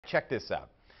check this out.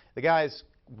 The guy's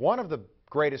one of the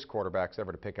greatest quarterbacks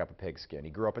ever to pick up a pigskin. He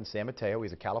grew up in San Mateo.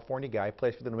 He's a California guy. He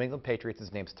plays for the New England Patriots.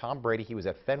 His name's Tom Brady. He was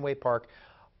at Fenway Park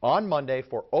on Monday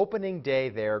for opening day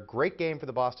there. Great game for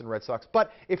the Boston Red Sox.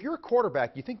 But if you're a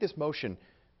quarterback, you think this motion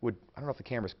would, I don't know if the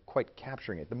camera's quite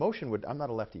capturing it, the motion would, I'm not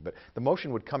a lefty, but the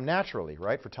motion would come naturally,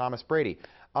 right, for Thomas Brady.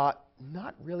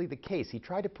 Not really the case. He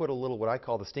tried to put a little what I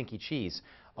call the stinky cheese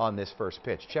on this first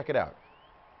pitch. Check it out.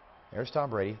 There's Tom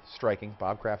Brady striking,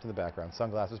 Bob Kraft in the background,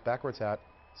 sunglasses, backwards hat,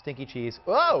 stinky cheese.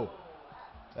 Whoa!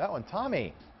 That one,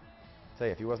 Tommy. I tell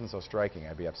you, if he wasn't so striking,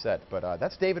 I'd be upset. But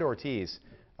that's David Ortiz,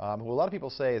 who a lot of people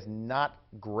say is not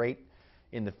great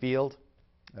in the field.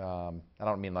 I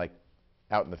don't mean like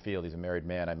out in the field, he's a married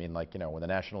man. I mean like, you know, when the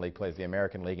National League plays the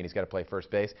American League and he's got to play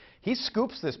first base. He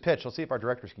scoops this pitch. Let's see if our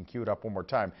directors can cue it up one more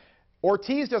time.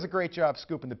 Ortiz does a great job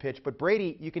scooping the pitch, but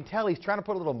Brady, you can tell he's trying to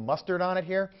put a little mustard on it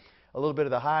here. A little bit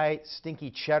of the high, stinky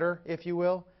cheddar, if you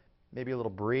will. Maybe a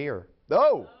little brie or...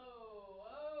 Oh!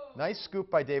 Nice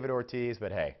scoop by David Ortiz,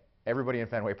 but hey, everybody in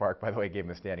Fenway Park, by the way, gave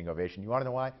him a standing ovation. You want to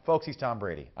know why? Folks, he's Tom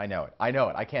Brady. I know it. I know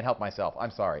it. I can't help myself.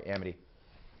 I'm sorry. Amity.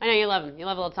 I know you love him. You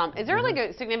love little Tom. Is there like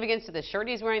a significance to the shirt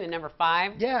he's wearing, the number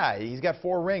 5? Yeah, he's got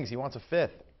 4 rings. He wants a 5th.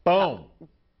 Boom.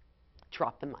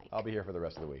 Drop the mic. I'll be here for the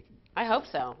rest of the week. I hope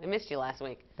so. I missed you last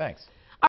week. Thanks.